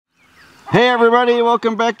Hey everybody,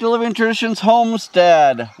 welcome back to Living Traditions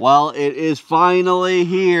Homestead. Well, it is finally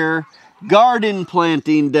here, garden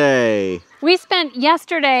planting day. We spent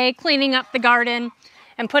yesterday cleaning up the garden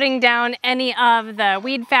and putting down any of the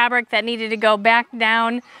weed fabric that needed to go back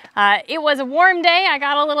down. It was a warm day. I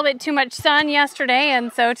got a little bit too much sun yesterday,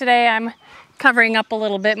 and so today I'm covering up a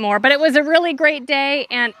little bit more. But it was a really great day,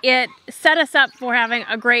 and it set us up for having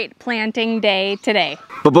a great planting day today.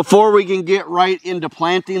 But before we can get right into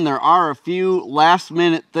planting, there are a few last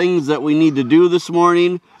minute things that we need to do this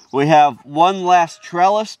morning. We have one last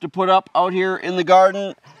trellis to put up out here in the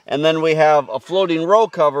garden, and then we have a floating row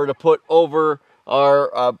cover to put over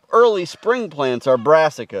our early spring plants, our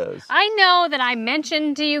brassicas. I know that I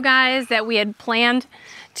mentioned to you guys that we had planned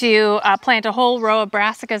to plant a whole row of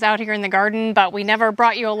brassicas out here in the garden, but we never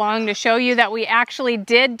brought you along to show you that we actually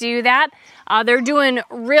did do that. They're doing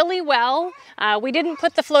really well. We didn't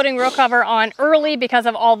put the floating row cover on early because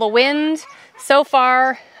of all the wind. So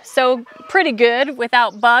far, so pretty good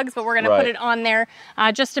without bugs, but we're gonna put it on there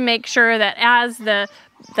just to make sure that as the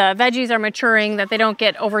veggies are maturing, that they don't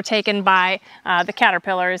get overtaken by the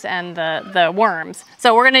caterpillars and the worms.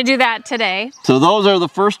 So we're gonna do that today. So those are the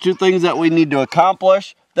first two things that we need to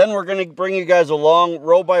accomplish. Then we're gonna bring you guys along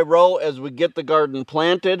row by row as we get the garden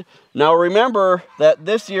planted. Now remember that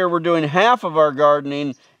this year we're doing half of our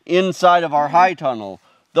gardening inside of our high tunnel.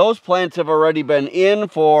 Those plants have already been in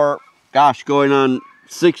for, gosh, going on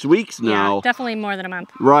 6 weeks now. Yeah, definitely more than a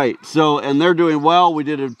month. Right, so, and they're doing well. We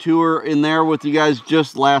did a tour in there with you guys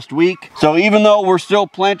just last week. So even though we're still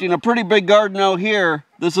planting a pretty big garden out here,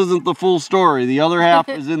 this isn't the full story. The other half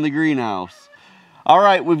is in the greenhouse. All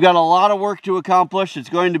right, we've got a lot of work to accomplish. It's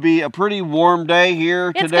going to be a pretty warm day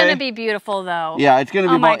here today. It's going to be beautiful though. Yeah, it's going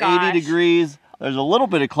to be about 80 degrees. There's a little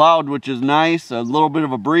bit of cloud, which is nice. A little bit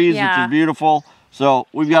of a breeze, which is beautiful. So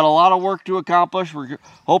we've got a lot of work to accomplish. We're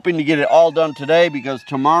hoping to get it all done today because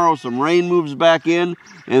tomorrow some rain moves back in,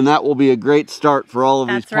 and that will be a great start for all of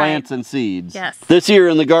these plants and seeds. Yes. This year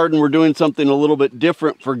in the garden, we're doing something a little bit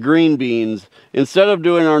different for green beans. Instead of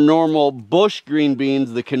doing our normal bush green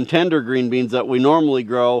beans, the contender green beans that we normally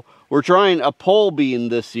grow, we're trying a pole bean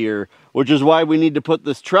this year, which is why we need to put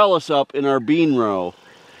this trellis up in our bean row.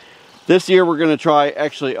 This year we're going to try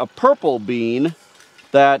actually a purple bean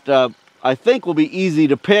that I think will be easy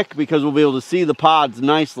to pick because we'll be able to see the pods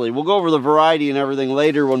nicely. We'll go over the variety and everything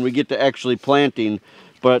later when we get to actually planting,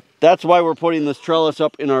 but that's why we're putting this trellis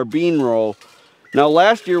up in our bean row. Now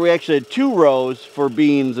last year we actually had 2 rows for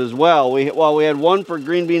beans as well. We had one for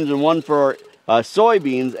green beans and one for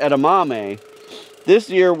soybeans, edamame. This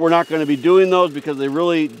year we're not going to be doing those because they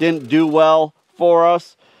really didn't do well for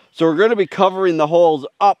us. So we're going to be covering the holes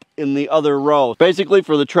up in the other row. Basically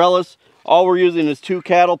for the trellis, all we're using is 2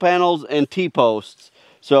 cattle panels and T-posts.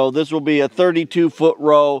 So this will be a 32-foot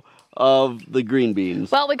row of the green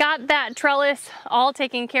beans. Well, we got that trellis all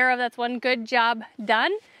taken care of. That's one good job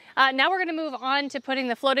done. Now we're going to move on to putting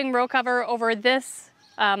the floating row cover over this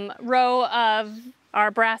row of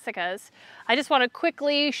our brassicas. I just want to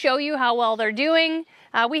quickly show you how well they're doing.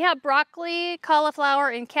 We have broccoli, cauliflower,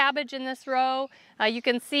 and cabbage in this row. You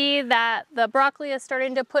can see that the broccoli is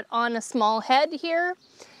starting to put on a small head here.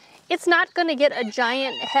 It's not going to get a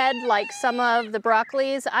giant head like some of the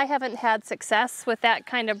broccolis. I haven't had success with that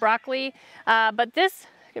kind of broccoli, but this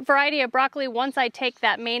variety of broccoli, once I take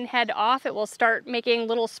that main head off, it will start making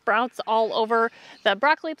little sprouts all over the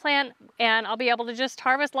broccoli plant, and I'll be able to just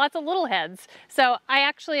harvest lots of little heads. So I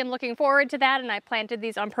actually am looking forward to that, and I planted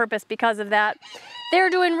these on purpose because of that. They're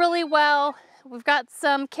doing really well. We've got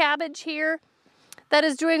some cabbage here that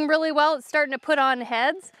is doing really well. It's starting to put on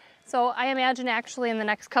heads. So I imagine actually in the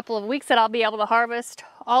next couple of weeks that I'll be able to harvest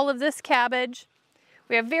all of this cabbage.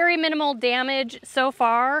 We have very minimal damage so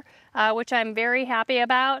far, which I'm very happy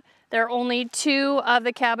about. There are only 2 of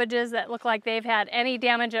the cabbages that look like they've had any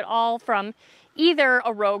damage at all from either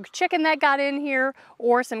a rogue chicken that got in here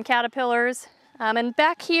or some caterpillars. And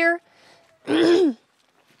back here,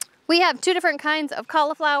 we have 2 different kinds of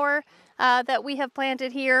cauliflower that we have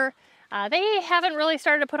planted here. They haven't really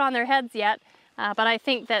started to put on their heads yet. But I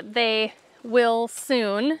think that they will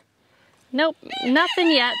soon. Nope, nothing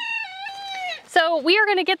yet. So we are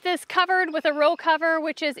going to get this covered with a row cover,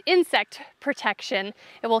 which is insect protection.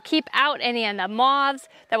 It will keep out any of the moths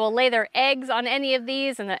that will lay their eggs on any of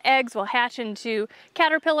these, and the eggs will hatch into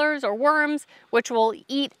caterpillars or worms, which will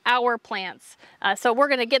eat our plants. So we're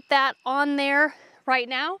going to get that on there right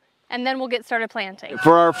now, and then we'll get started planting.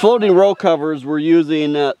 For our floating row covers, we're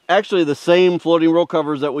using actually the same floating row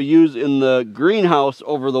covers that we use in the greenhouse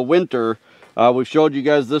over the winter. We've showed you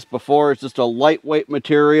guys this before. It's just a lightweight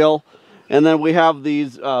material. And then we have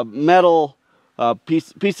these metal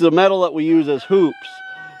pieces of metal that we use as hoops.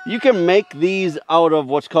 You can make these out of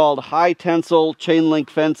what's called high tensile chain link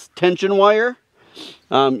fence tension wire.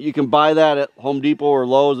 You can buy that at Home Depot or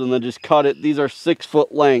Lowe's and then just cut it. These are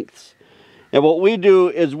 6-foot lengths. And what we do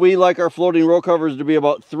is we like our floating row covers to be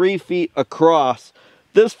about 3 feet across.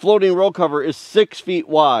 This floating row cover is 6 feet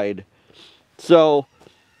wide. So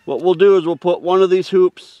what we'll do is we'll put one of these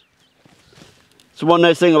hoops. So one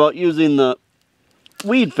nice thing about using the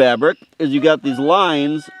weed fabric is you got these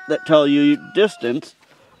lines that tell you distance.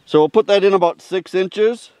 So we'll put that in about 6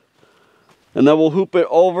 inches. And then we'll hoop it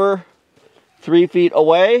over 3 feet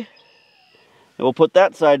away. And we'll put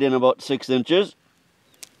that side in about 6 inches.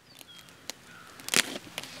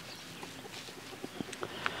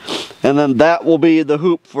 And then that will be the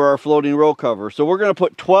hoop for our floating row cover. So we're going to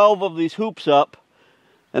put 12 of these hoops up,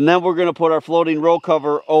 and then we're going to put our floating row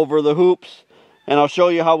cover over the hoops, and I'll show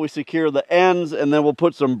you how we secure the ends, and then we'll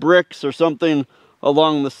put some bricks or something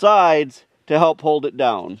along the sides to help hold it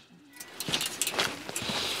down.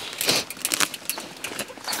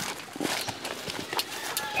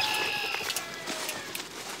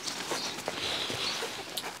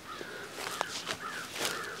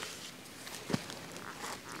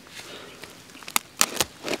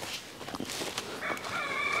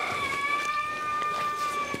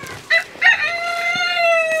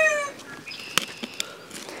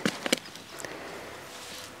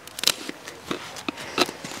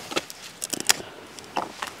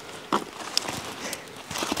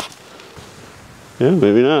 Yeah,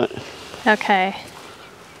 maybe not. Okay.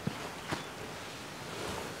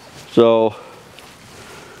 So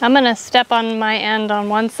I'm gonna step on my end on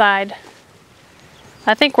one side.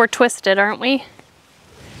 I think we're twisted, aren't we?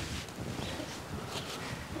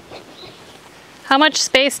 How much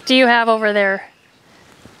space do you have over there?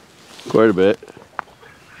 quite a bit.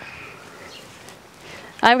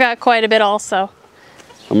 I've got quite a bit also.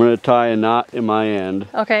 I'm going to tie a knot in my end.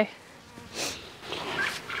 Okay.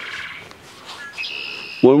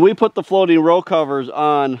 When we put the floating row covers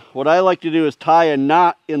on, what I like to do is tie a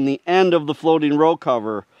knot in the end of the floating row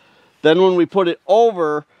cover. Then when we put it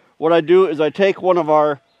over, what I do is I take one of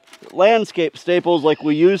our landscape staples like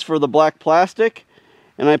we use for the black plastic,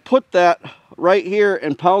 and I put that right here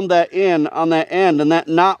and pound that in on that end, and that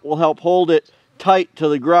knot will help hold it tight to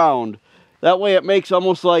the ground. That way it makes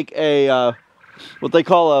almost like a, what they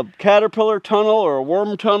call a caterpillar tunnel or a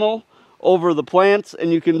worm tunnel over the plants,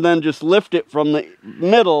 and you can then just lift it from the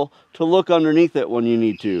middle to look underneath it when you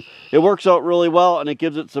need to. It works out really well, and it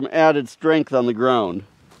gives it some added strength on the ground.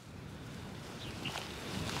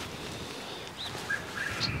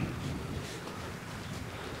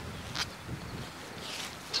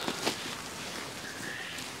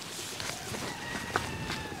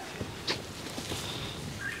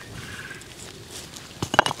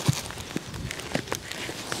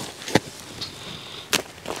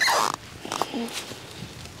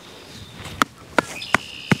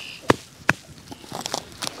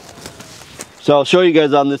 So I'll show you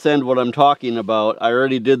guys on this end what I'm talking about. I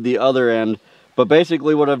already did the other end, but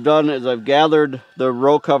basically what I've done is I've gathered the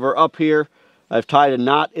row cover up here, I've tied a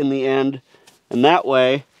knot in the end, and that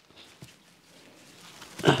way,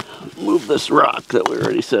 move this rock that we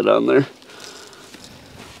already set on there,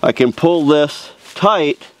 I can pull this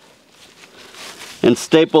tight and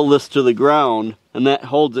staple this to the ground, and that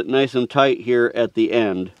holds it nice and tight here at the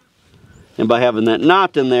end. And by having that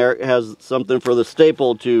knot in there, it has something for the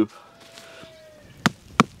staple to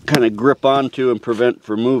kind of grip onto and prevent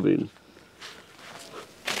from moving.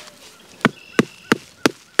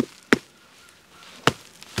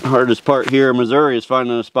 The hardest part here in Missouri is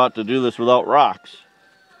finding a spot to do this without rocks.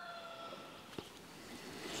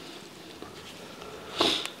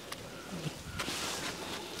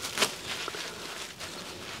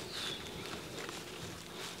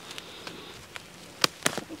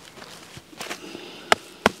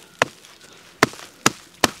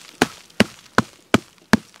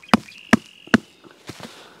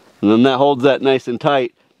 And then that holds that nice and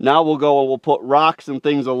tight. Now we'll go and we'll put rocks and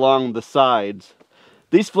things along the sides.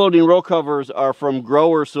 These floating row covers are from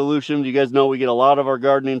Grower Solutions. You guys know we get a lot of our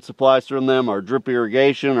gardening supplies from them, our drip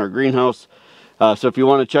irrigation, our greenhouse. So if you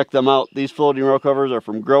want to check them out, these floating row covers are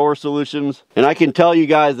from Grower Solutions. And I can tell you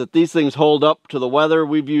guys that these things hold up to the weather.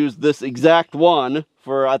 We've used this exact one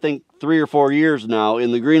for I think 3 or 4 years now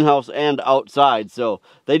in the greenhouse and outside. So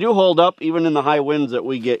they do hold up even in the high winds that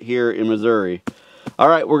we get here in Missouri. All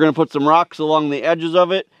right, we're going to put some rocks along the edges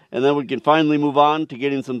of it, and then we can finally move on to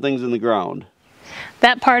getting some things in the ground.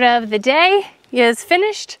 That part of the day is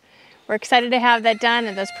finished. We're excited to have that done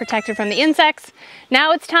and those protected from the insects.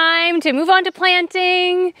 Now it's time to move on to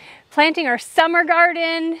planting our summer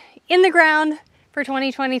garden in the ground. for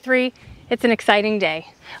 2023. It's an exciting day.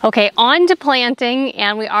 Okay, on to planting,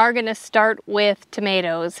 and we are gonna start with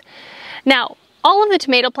tomatoes. Now, all of the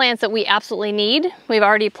tomato plants that we absolutely need, we've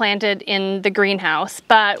already planted in the greenhouse,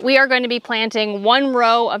 but we are going to be planting one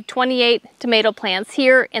row of 28 tomato plants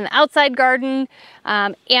here in the outside garden.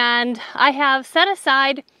 And I have set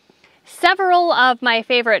aside several of my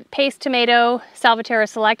favorite paste tomato, Salvatierra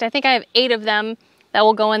Select. I think I have 8 of them that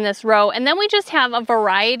will go in this row. And then we just have a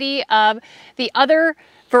variety of the other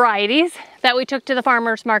varieties that we took to the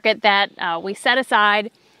farmer's market that we set aside,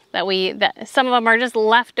 that some of them are just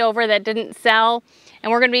left over that didn't sell,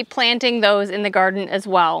 and we're going to be planting those in the garden as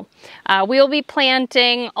well. We'll be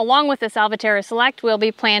planting, along with the Salvatierra Select, we'll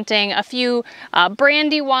be planting a few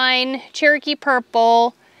Brandywine, Cherokee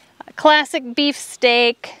Purple, Classic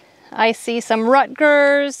Beefsteak. I see some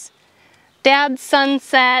Rutgers, Dad's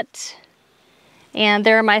Sunset, and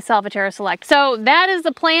there are my Salvatierra Select. So that is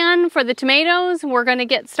the plan for the tomatoes. We're gonna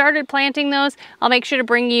get started planting those. I'll make sure to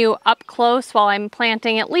bring you up close while I'm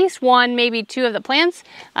planting at least 1, maybe 2 of the plants,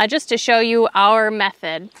 just to show you our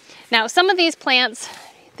method. Now, some of these plants,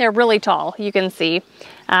 they're really tall, you can see,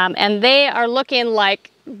 and they are looking like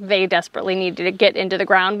they desperately need to get into the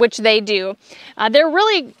ground, which they do. They're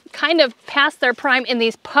really kind of past their prime in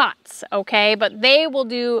these pots, okay? But they will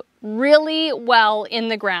do really well in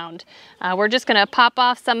the ground. We're just gonna pop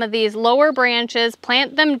off some of these lower branches,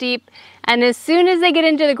 plant them deep, and as soon as they get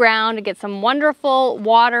into the ground, get some wonderful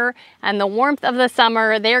water and the warmth of the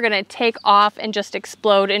summer, they're gonna take off and just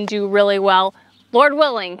explode and do really well, Lord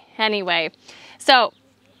willing, anyway. So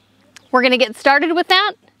we're gonna get started with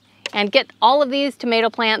that and get all of these tomato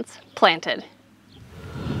plants planted.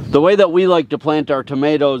 The way that we like to plant our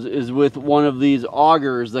tomatoes is with one of these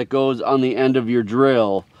augers that goes on the end of your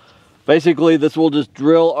drill. Basically, this will just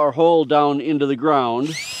drill our hole down into the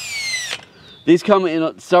ground. These come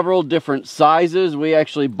in several different sizes. We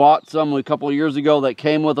actually bought some a couple of years ago that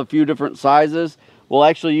came with a few different sizes. We'll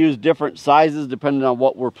actually use different sizes depending on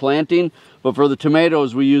what we're planting, but for the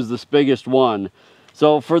tomatoes, we use this biggest one.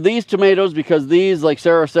 So for these tomatoes, because these, like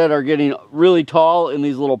Sarah said, are getting really tall in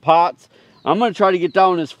these little pots, I'm going to try to get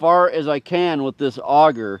down as far as I can with this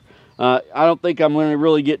auger. I don't think I'm going to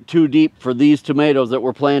really get too deep for these tomatoes that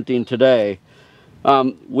we're planting today.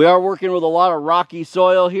 We are working with a lot of rocky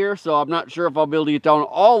soil here, so I'm not sure if I'll be able to get down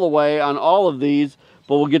all the way on all of these,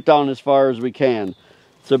 but we'll get down as far as we can.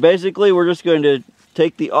 So basically, we're just going to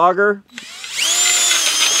take the auger,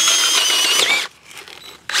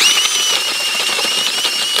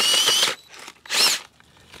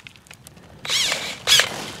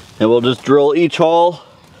 and we'll just drill each hole,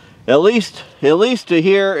 at least to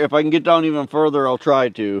here. If I can get down even further, I'll try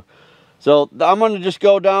to. So I'm going to just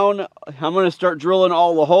go down. I'm going to start drilling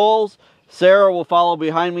all the holes. Sarah will follow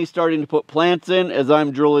behind me, starting to put plants in as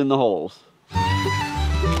I'm drilling the holes.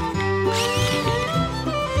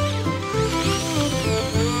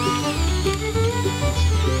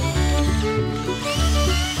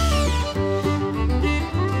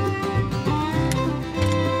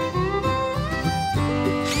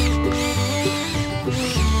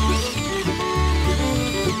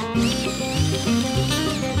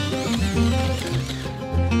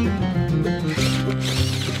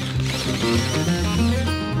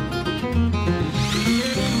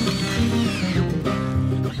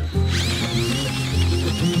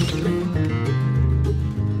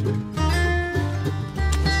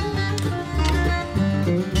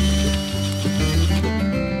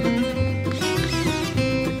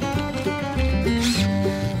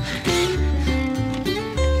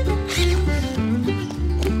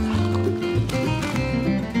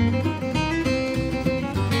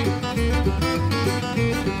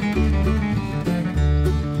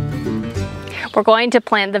 We're going to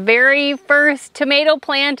plant the very first tomato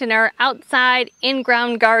plant in our outside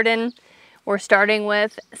in-ground garden. We're starting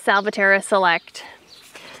with Salvatierra Select.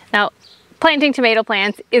 Now, planting tomato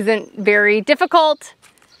plants isn't very difficult.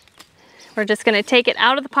 We're just going to take it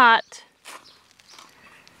out of the pot.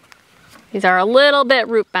 These are a little bit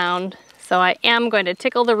root bound, so I am going to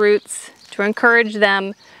tickle the roots to encourage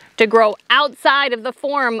them to grow outside of the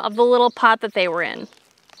form of the little pot that they were in.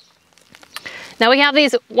 Now we have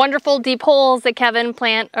these wonderful deep holes that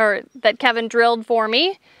Kevin drilled for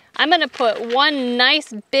me. I'm going to put one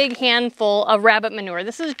nice big handful of rabbit manure.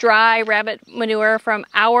 This is dry rabbit manure from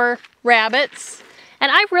our rabbits.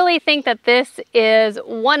 And I really think that this is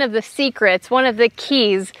one of the secrets, one of the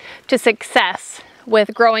keys to success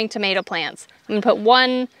with growing tomato plants. I'm going to put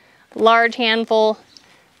one large handful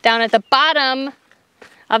down at the bottom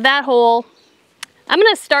of that hole. I'm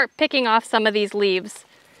going to start picking off some of these leaves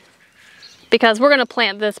because we're going to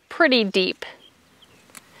plant this pretty deep.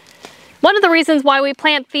 One of the reasons why we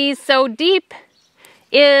plant these so deep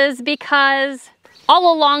is because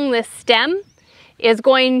all along this stem is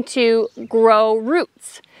going to grow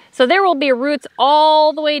roots. So there will be roots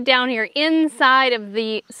all the way down here inside of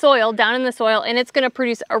the soil, down in the soil, and it's going to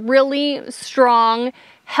produce a really strong,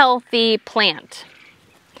 healthy plant.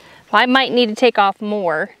 So I might need to take off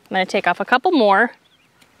more. I'm going to take off a couple more.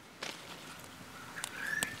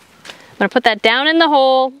 I'm going to put that down in the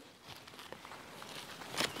hole.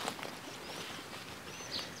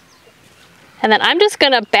 And then I'm just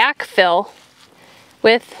going to backfill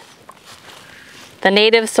with the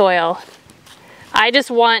native soil. I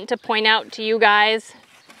just want to point out to you guys,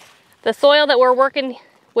 the soil that we're working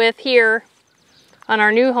with here on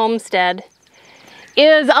our new homestead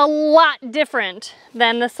is a lot different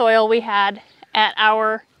than the soil we had at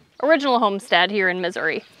our original homestead here in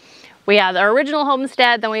Missouri. We had our original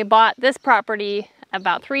homestead, then we bought this property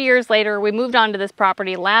about 3 years later. We moved on to this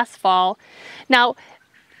property last fall. Now,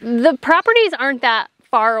 the properties aren't that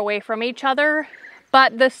far away from each other,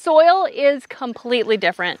 but the soil is completely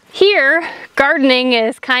different. Here, gardening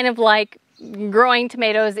is kind of like growing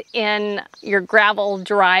tomatoes in your gravel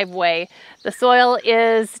driveway. The soil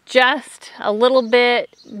is just a little bit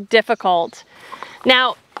difficult.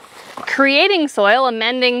 Now, creating soil,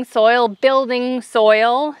 amending soil, building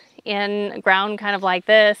soil in ground kind of like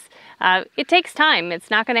this, it takes time. It's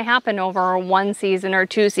not going to happen over 1 season or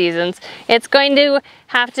 2 seasons. It's going to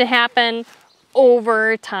have to happen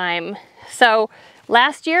over time. So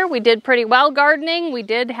last year we did pretty well gardening. We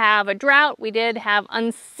did have a drought. We did have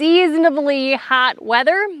unseasonably hot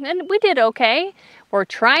weather, and we did okay. We're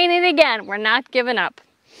trying it again. We're not giving up.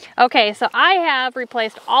 Okay, so I have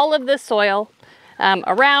replaced all of the soil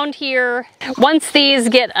around here. Once these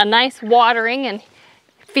get a nice watering and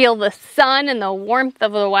feel the sun and the warmth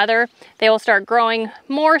of the weather, they will start growing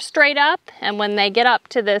more straight up, and when they get up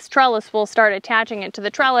to this trellis, we'll start attaching it to the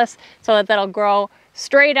trellis so that that'll grow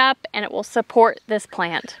straight up and it will support this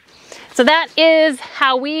plant. So that is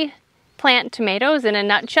how we plant tomatoes in a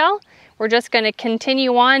nutshell. We're just going to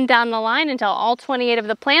continue on down the line until all 28 of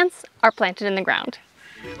the plants are planted in the ground.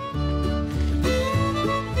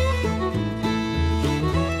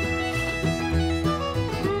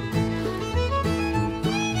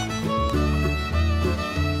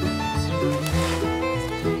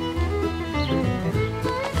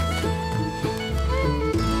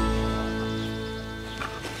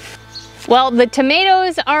 Well, the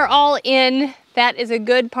tomatoes are all in. That is a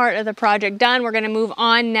good part of the project done. We're going to move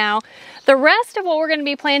on now. The rest of what we're going to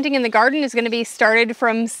be planting in the garden is going to be started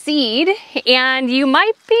from seed, and you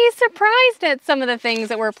might be surprised at some of the things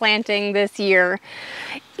that we're planting this year.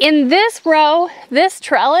 In this row, this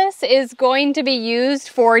trellis is going to be used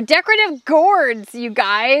for decorative gourds, you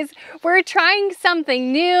guys. We're trying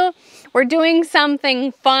something new. We're doing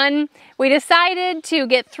something fun. We decided to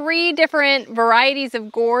get 3 different varieties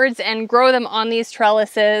of gourds and grow them on these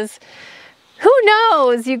trellises. Who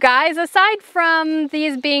knows, you guys, aside from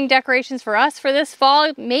these being decorations for us for this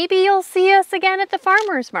fall, maybe you'll see us again at the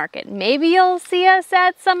farmer's market. Maybe you'll see us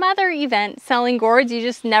at some other event selling gourds. You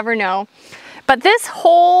just never know. But this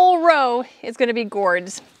whole row is going to be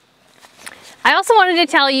gourds. I also wanted to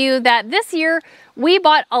tell you that this year we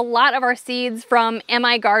bought a lot of our seeds from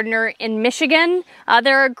M.I. Gardener in Michigan.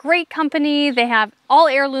 They're a great company. They have all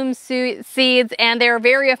heirloom seeds and they're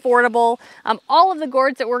very affordable. All of the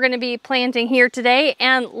gourds that we're going to be planting here today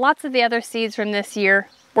and lots of the other seeds from this year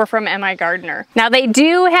were from M.I. Gardener. Now they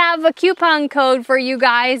do have a coupon code for you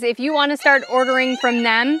guys if you want to start ordering from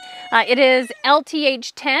them. It is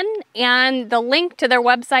LTH10 and the link to their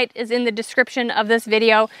website is in the description of this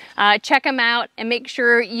video. Check them out and make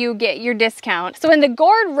sure you get your discount. So in the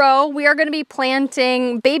gourd row, we are going to be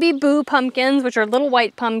planting baby boo pumpkins, which are little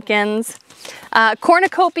white pumpkins.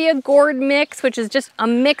 Cornucopia gourd mix, which is just a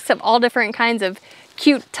mix of all different kinds of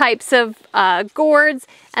cute types of gourds.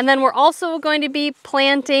 And then we're also going to be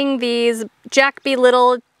planting these Jack-B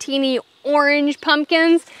Little teeny orange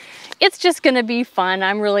pumpkins. It's just going to be fun.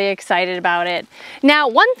 I'm really excited about it. Now,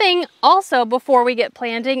 one thing also before we get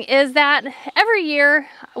planting is that every year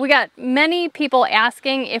we got many people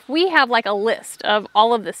asking if we have like a list of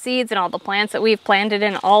all of the seeds and all the plants that we've planted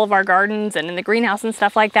in all of our gardens and in the greenhouse and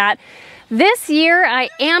stuff like that. This year, I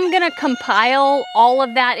am going to compile all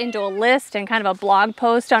of that into a list and kind of a blog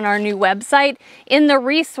post on our new website in the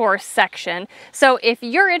resource section. So if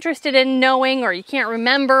you're interested in knowing or you can't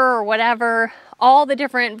remember or whatever, all the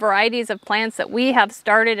different varieties of plants that we have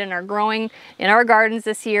started and are growing in our gardens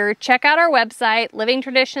this year, check out our website,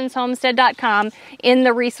 livingtraditionsHomestead.com, in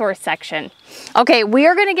the resource section. Okay, we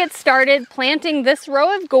are going to get started planting this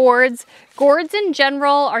row of gourds. Gourds in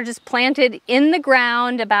general are just planted in the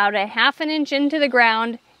ground, about a ½ inch into the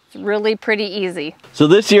ground. It's really pretty easy. So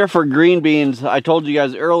this year for green beans, I told you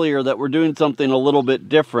guys earlier that we're doing something a little bit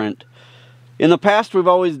different. In the past, we've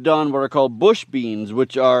always done what are called bush beans,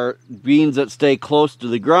 which are beans that stay close to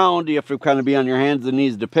the ground. You have to kind of be on your hands and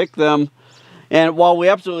knees to pick them. And while we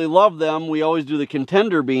absolutely love them, we always do the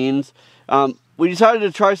contender beans. We decided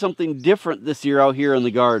to try something different this year out here in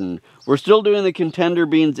the garden. We're still doing the contender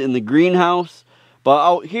beans in the greenhouse, but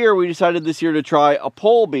out here we decided this year to try a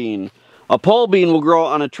pole bean. A pole bean will grow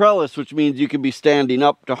on a trellis, which means you can be standing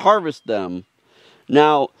up to harvest them.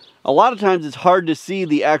 Now, a lot of times it's hard to see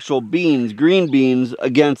the actual beans, green beans,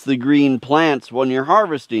 against the green plants when you're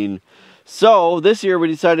harvesting. So this year we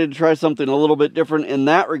decided to try something a little bit different in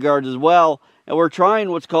that regard as well. And we're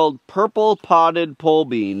trying what's called purple podded pole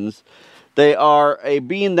beans. They are a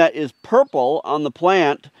bean that is purple on the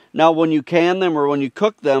plant. Now when you can them or when you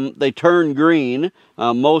cook them, they turn green.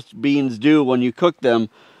 Most beans do when you cook them.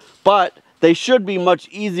 But they should be much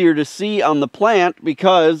easier to see on the plant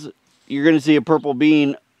because you're going to see a purple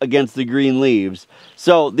bean against the green leaves.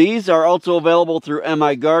 So these are also available through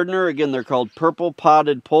MI Gardener. Again, they're called purple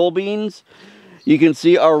podded pole beans. You can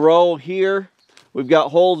see our row here. We've got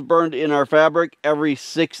holes burned in our fabric every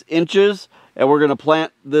 6 inches, and we're going to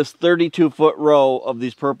plant this 32-foot row of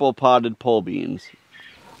these purple podded pole beans.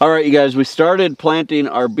 All right, you guys, we started planting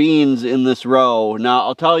our beans in this row. Now,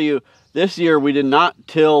 I'll tell you, this year we did not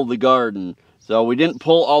till the garden. So we didn't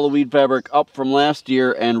pull all the weed fabric up from last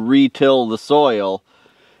year and re-till the soil.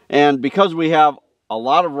 And because we have a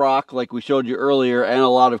lot of rock, like we showed you earlier, and a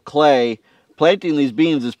lot of clay, planting these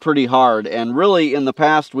beans is pretty hard. And really, in the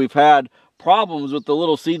past, we've had problems with the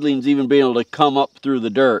little seedlings even being able to come up through the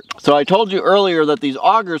dirt. So I told you earlier that these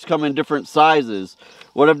augers come in different sizes.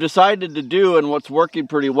 What I've decided to do, and what's working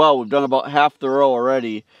pretty well, we've done about half the row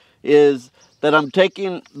already, is that I'm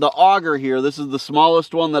taking the auger here. This is the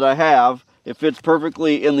smallest one that I have. It fits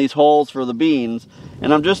perfectly in these holes for the beans.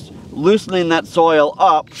 And I'm just loosening that soil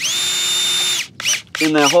up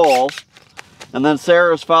in that hole. And then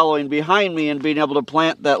Sarah's following behind me and being able to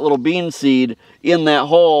plant that little bean seed in that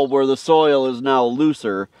hole where the soil is now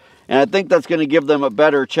looser. And I think that's going to give them a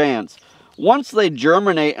better chance. Once they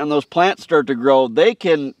germinate and those plants start to grow, they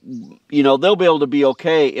can, they'll be able to be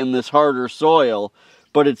okay in this harder soil.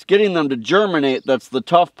 But it's getting them to germinate that's the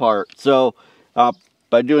tough part. So,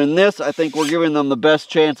 by doing this, I think we're giving them the best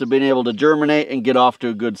chance of being able to germinate and get off to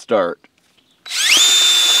a good start.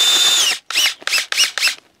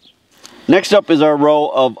 Next up is our row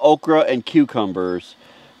of okra and cucumbers.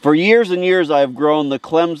 For years and years, I've grown the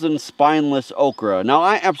Clemson spineless okra. Now,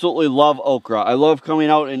 I absolutely love okra. I love coming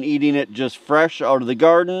out and eating it just fresh out of the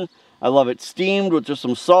garden. I love it steamed with just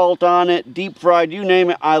some salt on it, deep fried, you name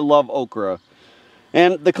it, I love okra.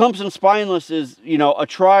 And the Clemson Spineless is, a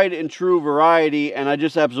tried and true variety, and I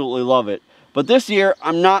just absolutely love it. But this year,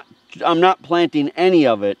 I'm not planting any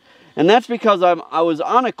of it. And that's because I was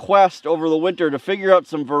on a quest over the winter to figure out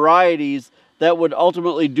some varieties that would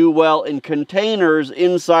ultimately do well in containers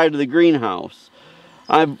inside of the greenhouse.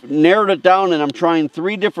 I've narrowed it down, and I'm trying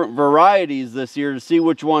 3 different varieties this year to see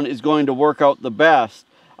which one is going to work out the best.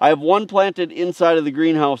 I have one planted inside of the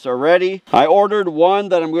greenhouse already. I ordered one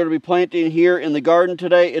that I'm going to be planting here in the garden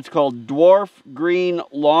today. It's called Dwarf Green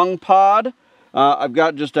Long Pod. I've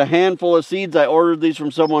got just a handful of seeds. I ordered these from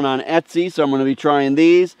someone on Etsy, so I'm going to be trying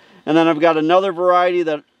these. And then I've got another variety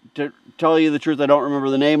that, to tell you the truth, I don't remember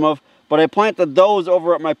the name of. But I planted those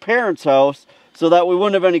over at my parents' house so that we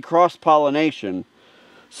wouldn't have any cross-pollination.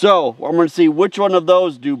 So I'm going to see which one of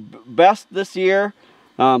those do best this year.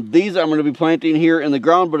 These I'm going to be planting here in the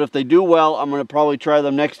ground, but if they do well, I'm going to probably try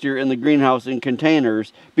them next year in the greenhouse in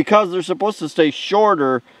containers because they're supposed to stay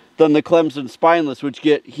shorter than the Clemson Spineless, which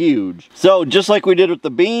get huge. So just like we did with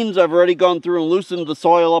the beans, I've already gone through and loosened the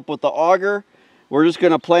soil up with the auger. We're just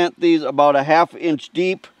going to plant these about a ½ inch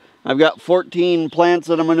deep. I've got 14 plants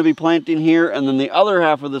that I'm going to be planting here, and then the other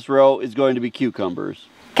half of this row is going to be cucumbers.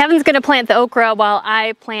 Kevin's going to plant the okra while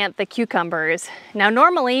I plant the cucumbers. Now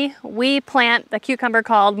normally we plant the cucumber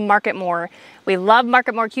called Marketmore. We love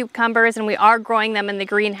Marketmore cucumbers and we are growing them in the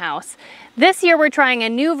greenhouse. This year we're trying a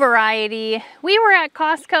new variety. We were at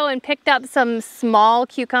Costco and picked up some small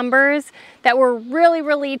cucumbers that were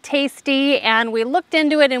really tasty, and we looked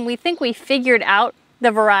into it and we think we figured out the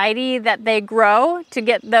variety that they grow to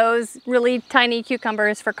get those really tiny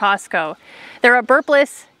cucumbers for Costco. They're a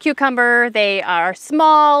burpless cucumber. They are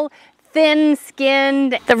small,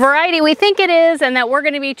 thin-skinned. The variety we think it is and that we're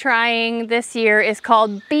going to be trying this year is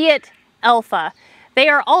called Be It Alpha. They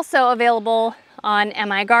are also available on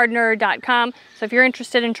migardener.com, so if you're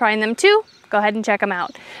interested in trying them too, go ahead and check them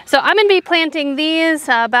out. So I'm going to be planting these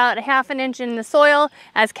about 1/2 inch in the soil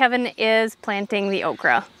as Kevin is planting the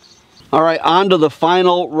okra. All right, on to the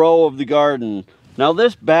final row of the garden. Now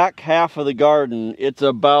this back half of the garden, it's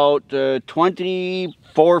about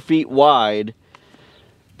 24 feet wide.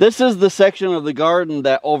 This is the section of the garden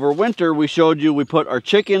that over winter we showed you we put our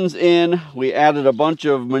chickens in. We added a bunch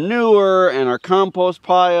of manure and our compost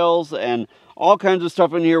piles and all kinds of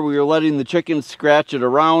stuff in here. We were letting the chickens scratch it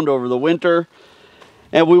around over the winter.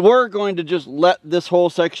 And we were going to just let this whole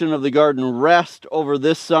section of the garden rest over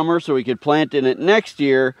this summer so we could plant in it next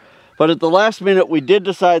year. But at the last minute, we did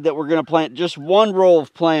decide that we're going to plant just one row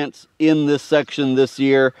of plants in this section this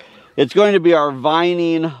year. It's going to be our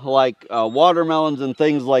vining, like watermelons and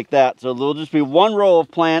things like that. So there'll just be one row of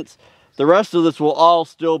plants. The rest of this will all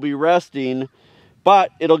still be resting,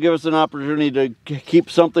 but it'll give us an opportunity to keep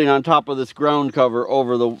something on top of this ground cover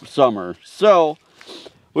over the summer. So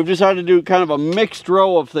we've decided to do kind of a mixed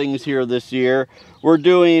row of things here this year. We're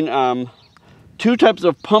doing 2 types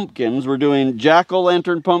of pumpkins. We're doing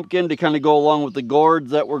jack-o'-lantern pumpkin to kind of go along with the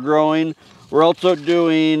gourds that we're growing. We're also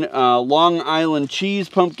doing Long Island cheese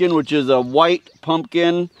pumpkin, which is a white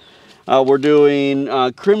pumpkin. We're doing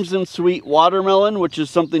crimson sweet watermelon, which is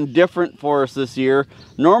something different for us this year.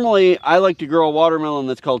 Normally, I like to grow a watermelon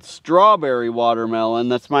that's called strawberry watermelon.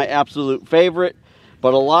 That's my absolute favorite.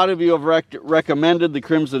 But a lot of you have recommended the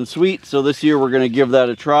crimson sweet, so this year we're going to give that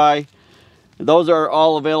a try. Those are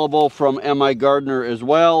all available from MI Gardener as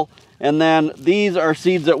well. And then these are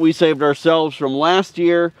seeds that we saved ourselves from last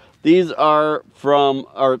year. These are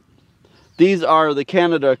the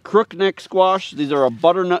Canada crookneck squash. These are a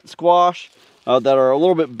butternut squash that are a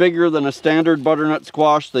little bit bigger than a standard butternut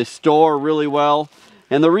squash. They store really well.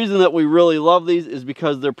 And the reason that we really love these is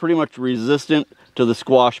because they're pretty much resistant to the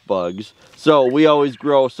squash bugs. So we always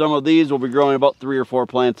grow some of these. We'll be growing about 3 or 4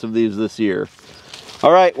 plants of these this year.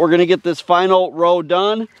 All right, we're gonna get this final row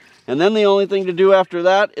done. And then the only thing to do after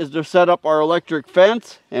that is to set up our electric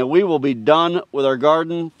fence, and we will be done with our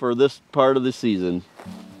garden for this part of the season.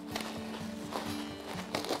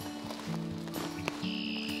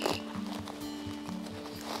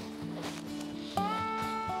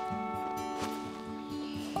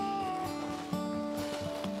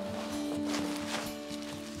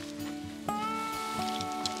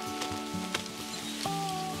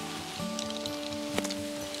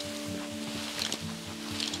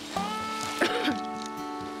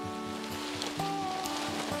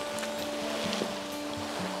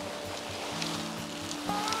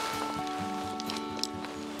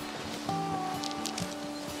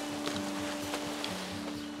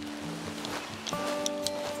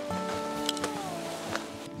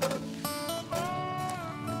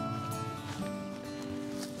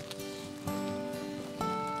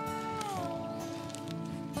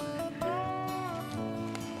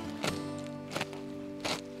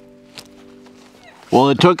 Well,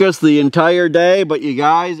 it took us the entire day, but you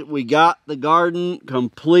guys, we got the garden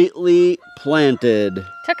completely planted.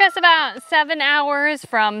 Took us about 7 hours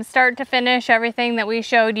from start to finish, everything that we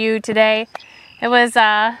showed you today. It was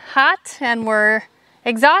hot and we're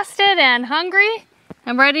exhausted and hungry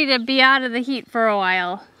and ready to be out of the heat for a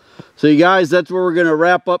while. So you guys, that's where we're gonna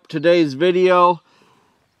wrap up today's video.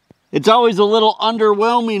 It's always a little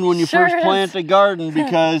underwhelming when you first plant a garden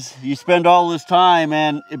because you spend all this time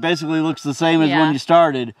and it basically looks the same as when you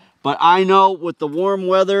started. But I know with the warm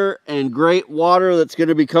weather and great water that's going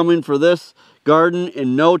to be coming for this garden,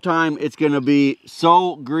 in no time it's going to be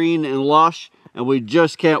so green and lush, and we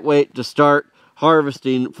just can't wait to start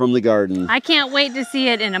harvesting from the garden. I can't wait to see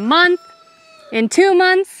it in a month, in 2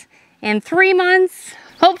 months, in 3 months.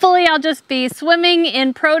 Hopefully I'll just be swimming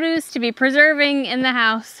in produce to be preserving in the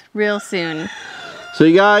house real soon. So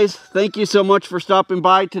you guys, thank you so much for stopping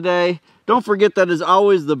by today. Don't forget that as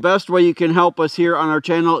always, the best way you can help us here on our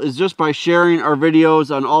channel is just by sharing our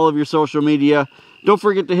videos on all of your social media. Don't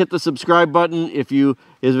forget to hit the subscribe button if you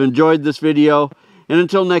have enjoyed this video. And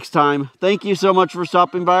until next time, thank you so much for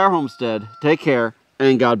stopping by our homestead. Take care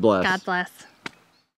and God bless. God bless.